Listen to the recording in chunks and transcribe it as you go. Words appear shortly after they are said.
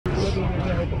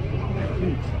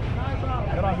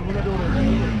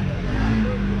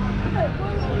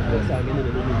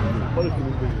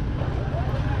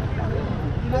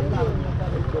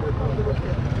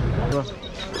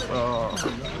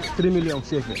millions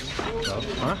CFA.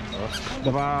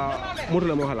 Dafa moto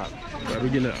la moo xalaat du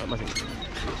jënd machine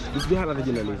du xalaat a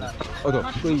jënd lii oto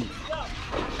koy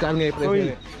kaar ngay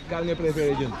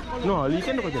préféré jënd non lii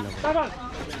kenn du ko jënd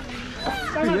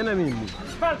fii yenn mi lii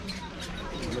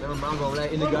mango lay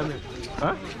indi gamé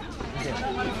ah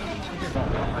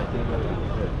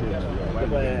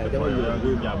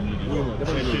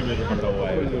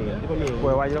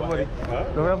waaye dafa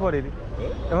bëri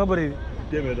dafa bëri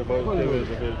téeméer dafa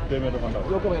ndaw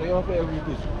yow ko may dañoo fay yu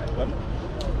tuuti kan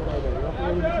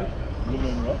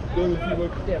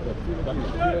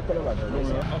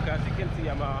okay, as you can see,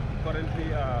 I'm currently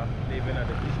living at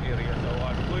the beach area, so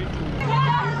I'm going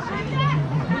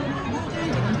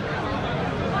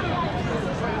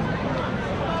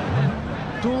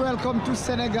to welcome to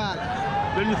Senegal.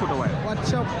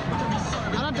 What's up?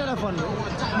 Ana telephone.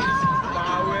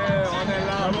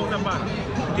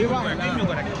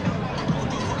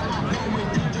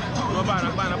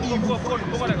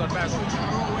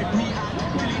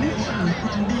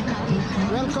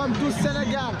 Welcome to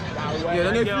Senegal.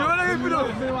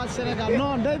 Senegal.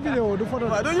 No, they video. Do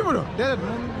photo. Don't you photo?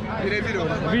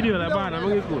 Video la bana, mo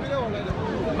ngi cool.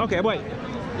 Okay, boy.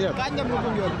 Yeah. Kanjam mo ko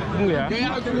ngol. Ngi ya.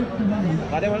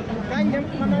 Ka demal. Kanjam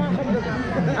man na xam do.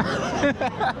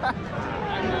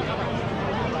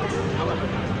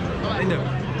 Indem.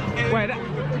 Boy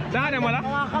da dem wala?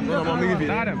 Non, mo ngi fi.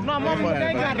 Da dem. Non, mo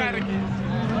day garder.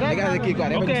 Day garder ki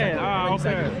quoi. Okay,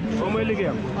 okay. Mo moy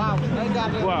liggéeyam. Waaw, day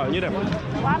garder. Waaw, ñu dem.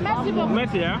 Waaw, merci beaucoup.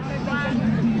 Merci hein.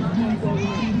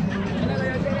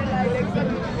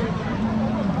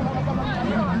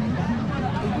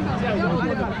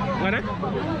 Mana?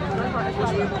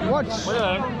 Watch.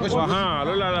 Wah,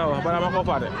 lo la wax bala ma ko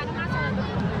faté.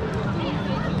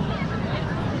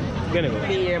 Gene ko.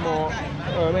 Biemo.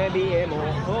 Me biemo.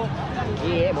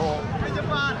 Biemo.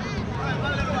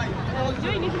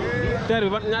 Ter bi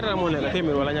ba ñaata mo nekk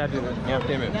témèr wala ñaata témèr? Ñaar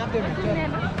témèr.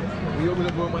 Bu yobul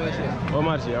bo marché. Bo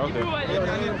marché, OK.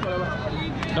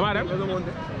 Dama dem.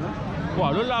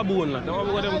 Waaw loolu laa bëggoon nag dama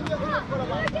bëgg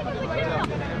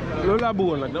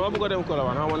a dem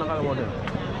Colobane xam nga naka la moo dem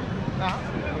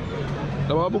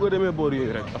dama bëgg a demee boor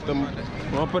yooyu rek parce que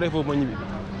ma pare foofu ma ñibbi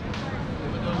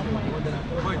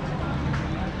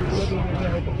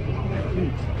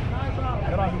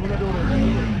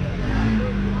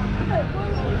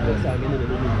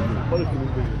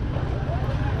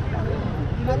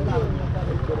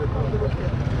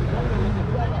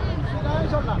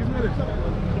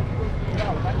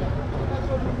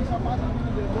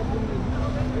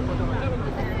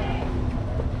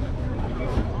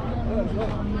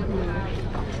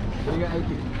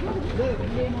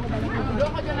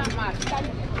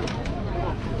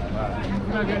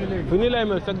fu ni lay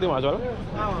mel chaque dimanche wala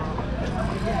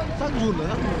Chaque jour la.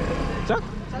 Chaque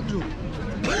jour.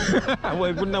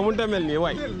 Boy bu na mënta mel nii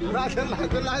waay.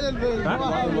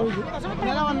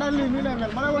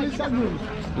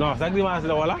 Non chaque dimanche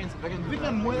la wala.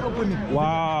 Weekend mooy ëpp nit.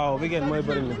 Waaw weekend mooy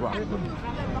bëri nit waaw.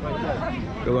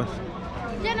 Dégg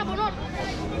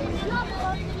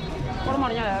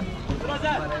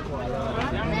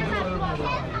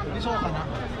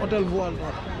Hôtel Voile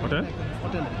d'Or. Hôtel?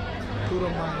 Hôtel.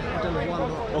 Hôtel Voile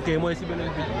d'Or. Ok mooy si beneen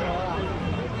bi.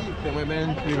 Mooy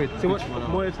beneen bi. Si mooy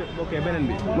ok beneen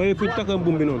bi. Mooy fu takk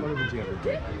mbuum bi noonu.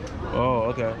 Oh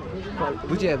ok.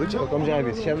 Bu ceeb comme genre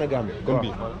bi cher na Gambie. Comme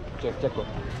bi. Check ko.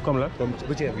 Comme la. Comme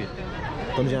bu ceeb bi.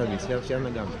 Comme genre bi cher na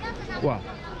Gambie. Waaw.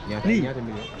 Ñaata million.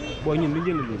 Boo ñun lu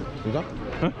jënd lii. Lu tax?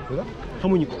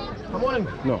 Xamuñu ko. Xamoo nañ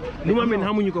ko. Non li ma mel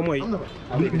xamuñu ko mooy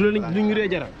du ñu dee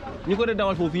jara ñu ko dee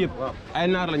dawal foofu yëpp ay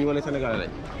naar lañu wala sénégalais lañ.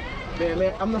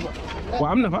 Mais am na fa.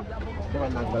 Waaw am na fa. Defal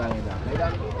naa balaa ngay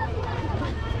daal.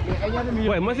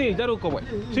 Waaye machine yi jaru ko boy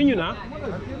su ñun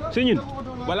su ñun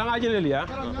bala ngaa jëlee lii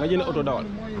nga jënd oto dawal.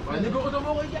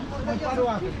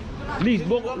 Lii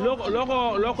boo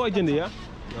loo ko jënd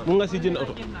mun nga si jënd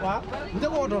oto. Waaw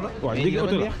njëgu oto la. Waaw njëgi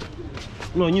oto la.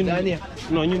 Non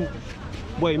ñun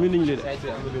boy mi niñu lee de.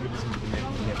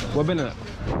 Boo benn la.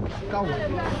 Kaw.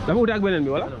 Dafa ute ak beneen bi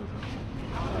wala?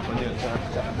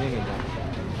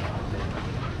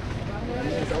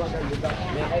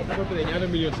 Mais ay après ñaata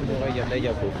million si moo koy jar day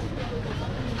jar foofu.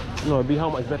 Non bi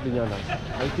xam exactement ñaata.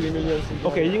 Ay 3 millions si.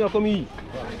 Ok yi nga comme yii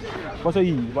parce que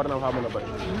yii war na faa mën a bëri.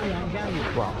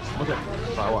 Waaw ok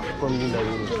waaw comme yi ndaw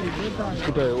yi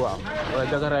scooter waaw wala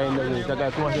jagaraay ndaw yi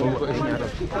jagaay commencé wu ko esi ñaata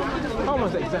xaw ma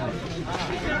sa exact.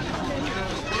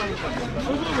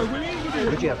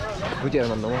 Bu ceeb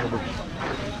man dama ko bëgg.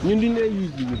 ñun duñ lay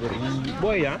use bi bëri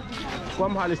booy ah ku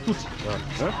am xaalis tuuti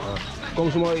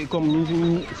comme suma comme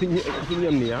ñun suñu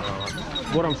am nii ah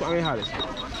borom su amee xaalis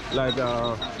like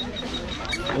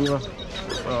dañu wax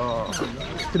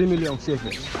 3 millions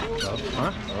CFA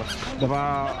ah dafa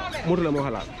moto la moo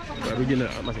xalaat du jënd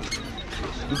machine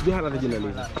du xalaat a jënd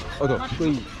lii oto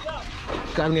koy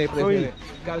kaar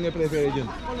ngay préféré jënd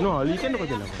non lii kenn du ko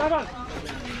jënd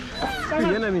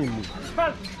fii yeneen yi lii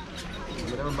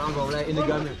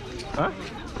ah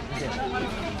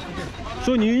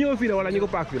soo ñu ñëw fii la wala ñu ko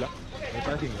paak fii la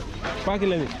paak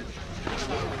la ni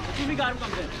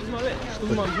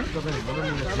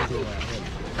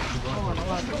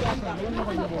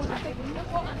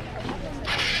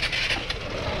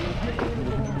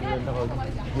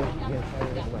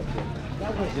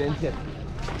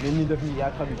ñun ñu def nii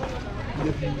yaa xam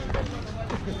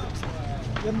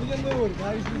yéen bu ngeen may wër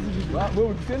maa ngi suuf si waaw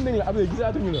boobu seen nañ la après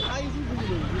gisaatuñu la. maa ngi suuf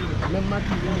si même match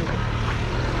bi ñëw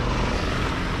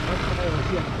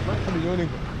match bi ñëw nañ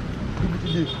ko dugg ci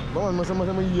biir ba man ma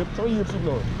sama yëpp suuf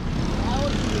la woon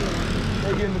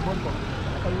day génn bon ko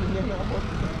xam nga neex na amoon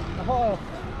dafa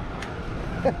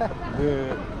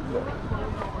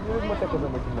oyof ma teg ko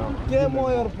sama ginnaaw kee moo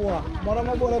yor poids moo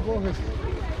dama boole koo fi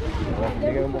waaw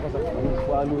léegi moo ko sax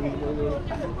poids lourd yi mooy loolu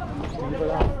ñu ko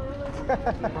laa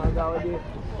maa gaaw a dee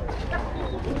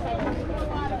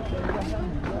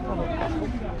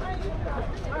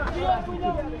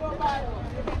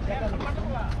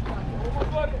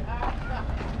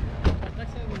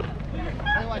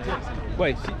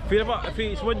way fii dafa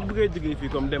fii su ma bëggee jógee fii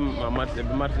comme dem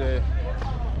marché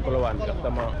Colobane bi ndax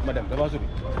ma dem dafa sori.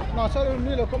 non sori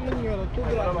nii la comme ni ñu ñëwee tout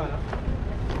droit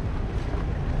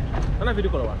xanaa fii di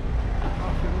Colobane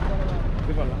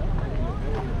fii fan la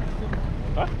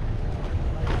ah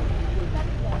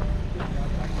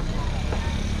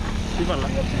fii fan la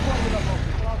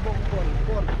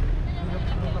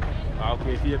ah ok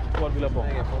fii yëpp port bi la bokk.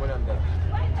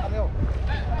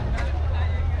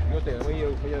 ñoo tey damay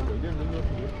yeewu fa yeewu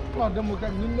non démb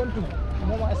kay ñu doon tudd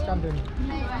moo ma escanté nii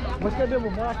parce que démb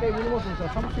moo tey ñu ma tudd sax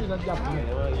xam fii la jàpp nii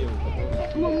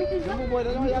démb booy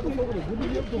dañoo yàgg foofu de guddi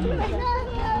yëpp tudd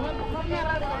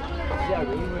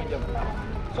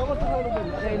soo ko taxaw lu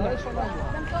bëri day lay sonal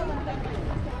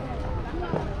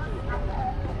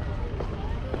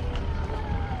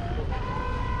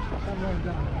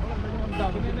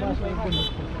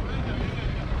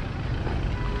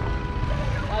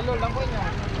waaw loolu da nga koy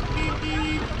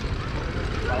ñëwaat.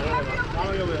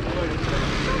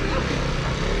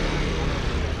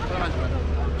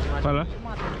 voilà.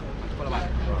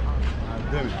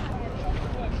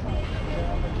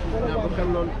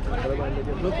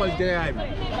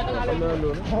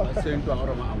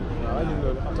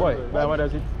 booy bàyyi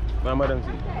ma dem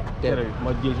si tere bi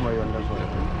ma jël suma yoon dem soo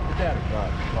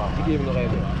waaw liggéey bi nga koy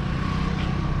def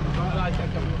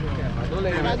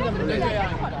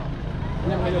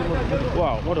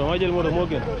waaw moto ma jël moto moo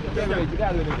gën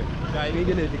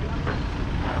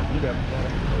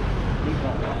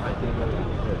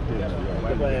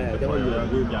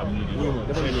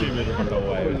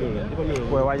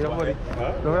booy waaj dafa bëri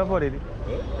dafa bëri di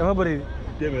dafa bëri di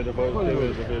téeméer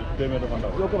dafa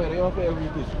ndaw loo ko may dañoo fay ñu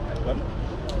tis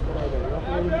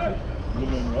lu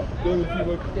mu wax doomu fii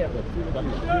ba teer fii ba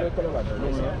Colobane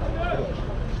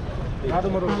ñaata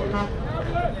moto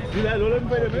fii daal loolu lañ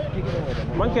fay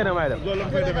demee man kenn may dem loolu lañ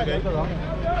fay demee kay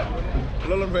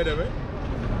loolu lañ fay demee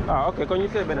ah ok kon ñu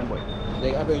seet beneen boy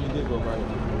léegi après ñu déggoo maa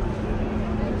ngi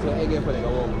soo eggee fële nga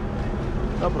woo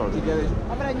no problème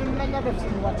après ñun nañ la def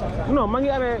suñu WhatsApp. non ma ngi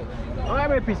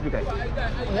amee piis bi kay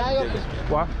yaa yor bis.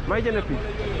 waaw maa ngi jënd piis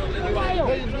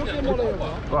léegi bu kii moo la yor.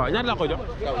 waaw ñaata laa ko jox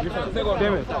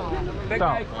téeméer taw xam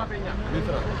nga 1000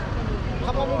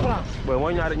 francs. boy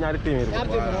mooy ñaari téeméer ñaar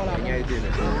téeméer wala ñaari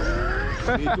téeméer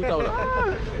lii tout taw la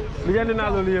li jënd naa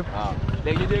loolu yëpp waaw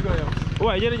léegi ñu déggoo yow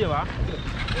waaw jërëjëf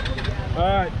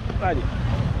waay Fadi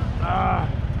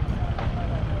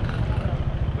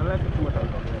lan lay fekk ma taw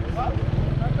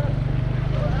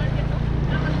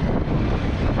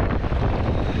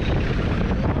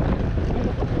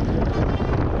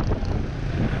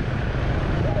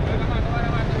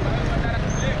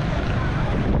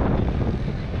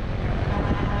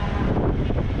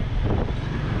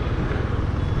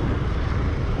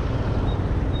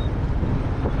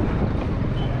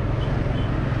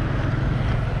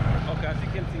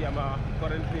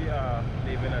currently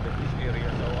living at the beach area,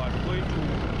 so I'm going to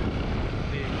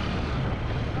the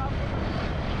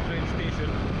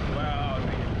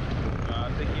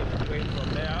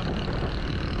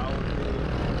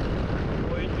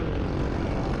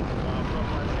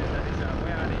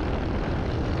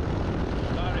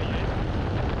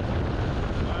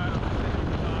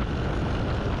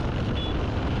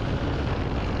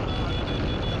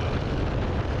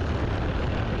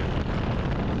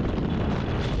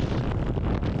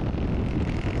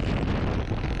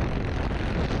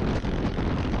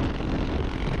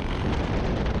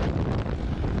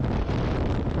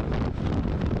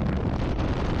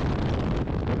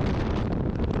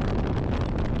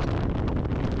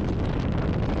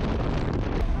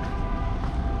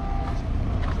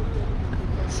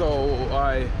So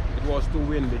it was too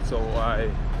windy, so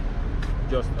I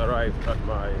just arrived at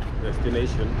my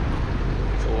destination.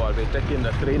 So I'll be taking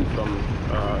a train from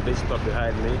this stop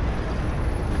behind me.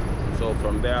 So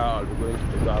from there I'll be going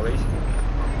to the garage,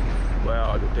 where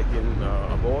I'll be taking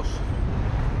a bus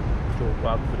to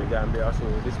back to the Gambia. So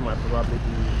this might probably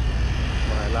be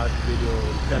my last video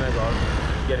in Senegal,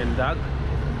 getting dark.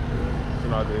 So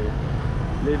I'll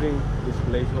be leaving this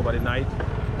place over the night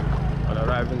and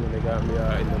arriving in the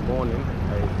Gambia in the morning.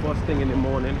 First thing in the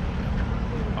morning,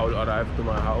 I will arrive to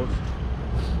my house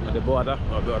at the border.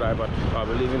 I'll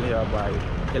be leaving here by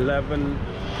 11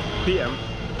 p.m.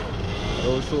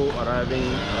 Also arriving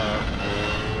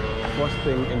first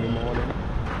thing in the morning.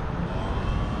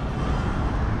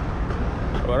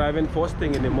 Arriving first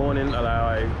thing in the morning,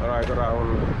 I arrive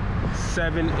around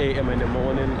 7 a.m. in the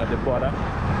morning at the border.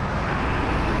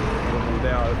 So from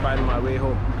there I'll find my way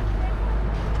home.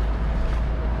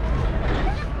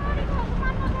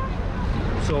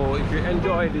 So if you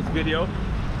enjoyed this video,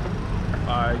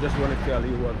 I just want to tell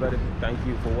you a very big thank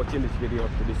you for watching this video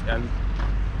up to this end,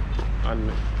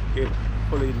 and keep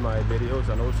following my videos,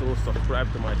 and also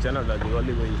subscribe to my channel. That's the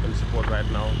only way you can support right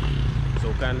now.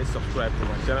 So kindly subscribe to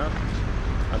my channel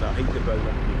and hit the bell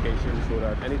notification, so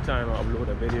that anytime I upload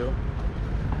a video,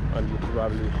 and you're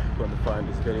probably going to find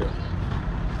this video.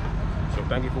 So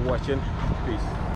thank you for watching. Peace.